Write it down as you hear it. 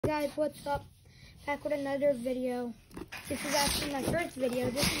Guys, what's up? Back with another video. This is actually my first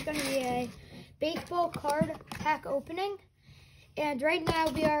video. This is going to be a baseball card pack opening. And right now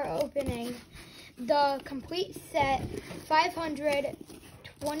we are opening the complete set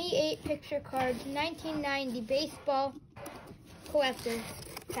 528 picture cards 1990 baseball collector's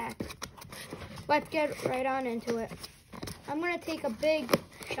pack. Let's get right on into it. I'm going to take a big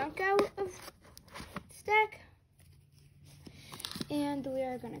chunk out of stack. And we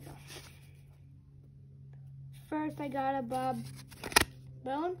are gonna go. First, I got a Bob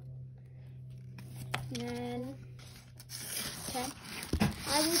Bone. And then, okay.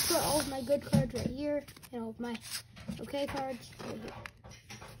 I will put all of my good cards right here, and all of my okay cards right here.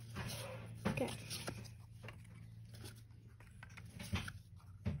 Okay.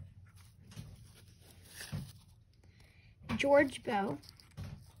 George Bell.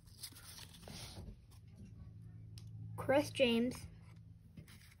 Chris James.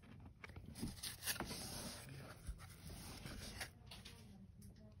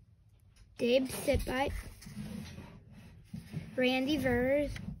 Dave Sitbite, Randy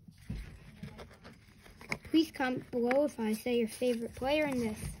Vers. Please comment below if I say your favorite player in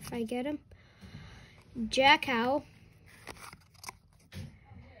this, if I get him. Jack Howell,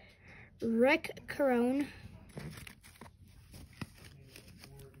 Rick Carone,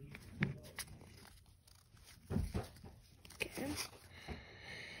 okay.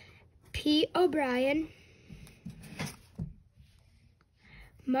 Pete O'Brien,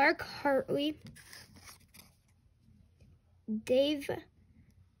 Mark Hartley, Dave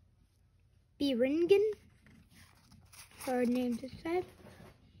Beringen, hard name to say,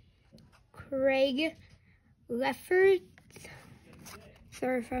 Craig Lefferts,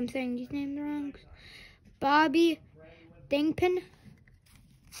 sorry if I'm saying these names wrong, Bobby Tingpin,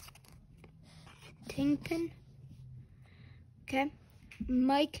 okay,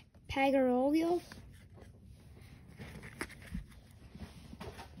 Mike Pagarolio,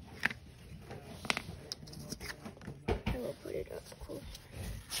 put it up close.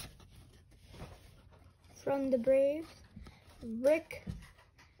 From the Braves, Rick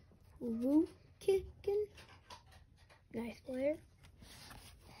Lukikin, nice player.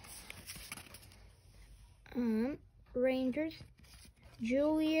 Rangers,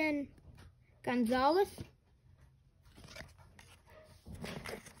 Julian Gonzalez.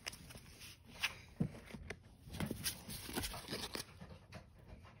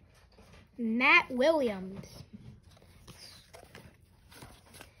 Matt Williams.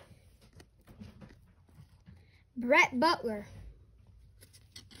 Brett Butler.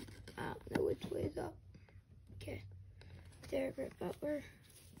 I don't know which way is up. Okay. There, Brett Butler.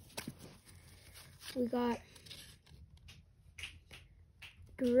 We got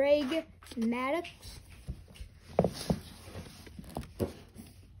Greg Maddux.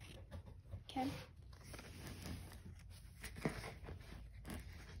 Okay.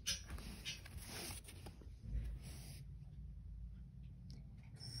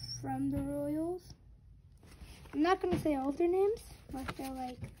 From the Royals. I'm not going to say all their names, unless they're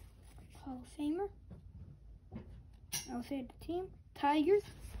like Hall of Famer. I'll say the team. Tigers.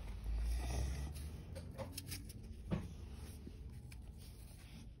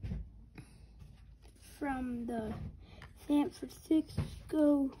 From the San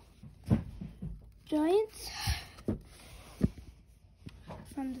Francisco Giants.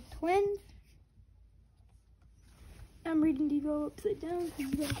 From the Twins. I'm reading these all upside down so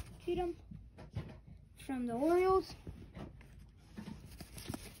you guys can see them. From the Orioles,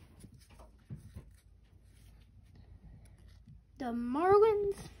 the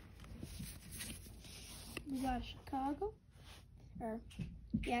Marlins, we got Chicago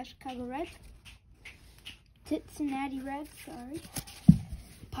Reds, Cincinnati Reds, sorry,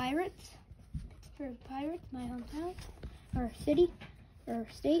 Pirates, Pittsburgh Pirates, my hometown, or city, or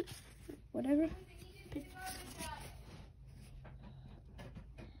state, whatever,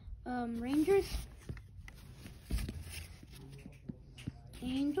 Rangers,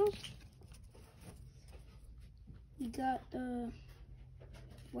 Angels. We got the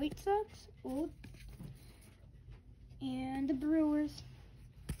White Sox, old, and the Brewers.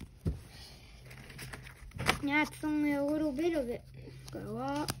 That's only a little bit of it. Got a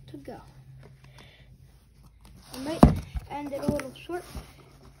lot to go. I might end it a little short,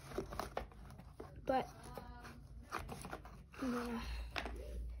 but I'm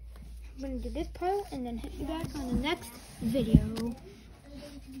gonna do this pile and then hit you back on the next video.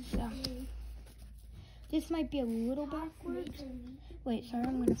 So, this might be a little backwards. Wait, sorry,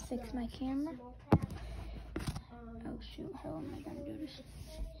 I'm gonna fix my camera. Oh shoot, how am I gonna do this?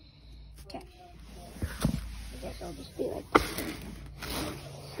 Okay. I guess I'll just be like this.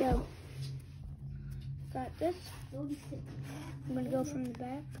 So, got this. I'm gonna go from the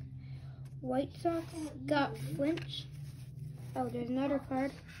back. White Sox got Flinch. Oh, there's another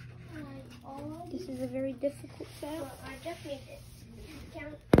card. This is a very difficult set. I just made this.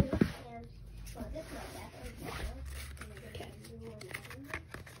 Count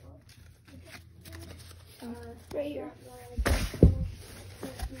right here.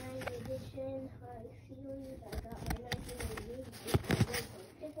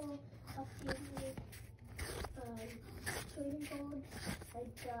 I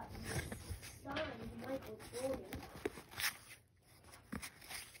got signed Michael Jordan.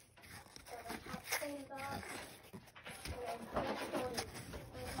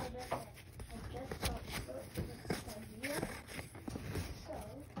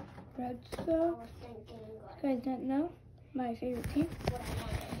 Red Sox. You guys don't know my favorite team.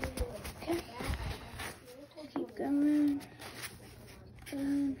 Okay. Keep going.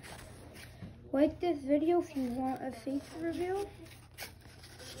 Like this video if you want a face reveal.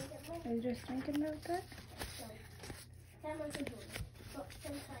 I was just thinking about that. But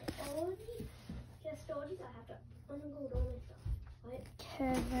since I already just started, I have to unload all my stuff. Right?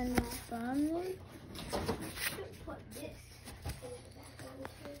 Kevin Bonney. Should put this in the background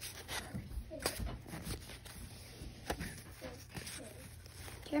too.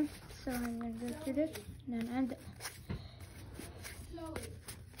 Okay, so I'm gonna go through this and then end it.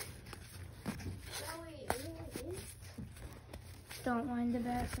 Don't mind the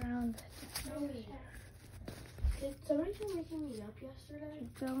background. Did somebody try making me up yesterday?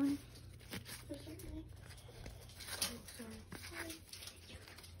 Keep going. Or something?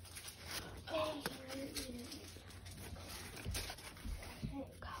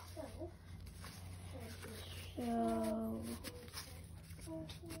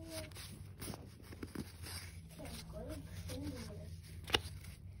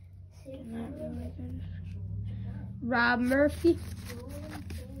 Rob Murphy.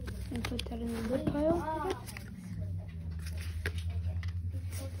 And put that in the wood pile.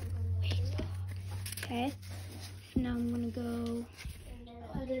 Okay. So now I'm gonna go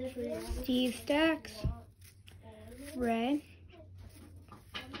Steve Stacks, Ray,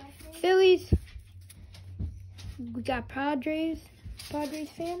 Phillies. We got Padres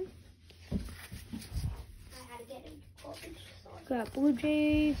fan. Got Blue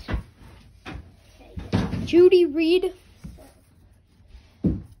Jays. Judy Reed,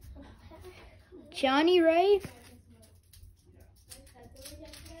 Johnny Ray,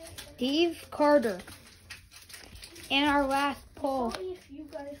 Steve Carter, and our last poll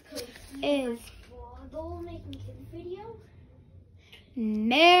is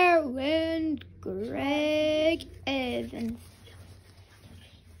Marin Greg Evans.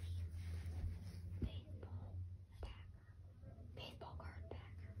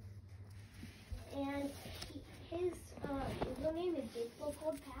 And his real name is Baseball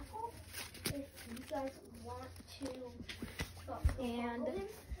Card Tackle. If you guys want to And him,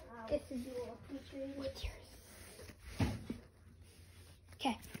 this is you will appreciate what's yours.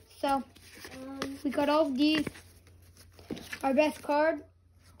 Okay, so we got all of these. Our best card.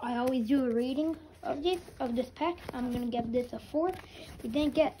 I always do a rating of this pack. I'm gonna give this a 4. We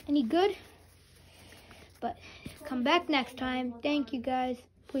didn't get any good, but come back next time. Thank you guys.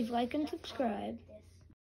 Please like and subscribe.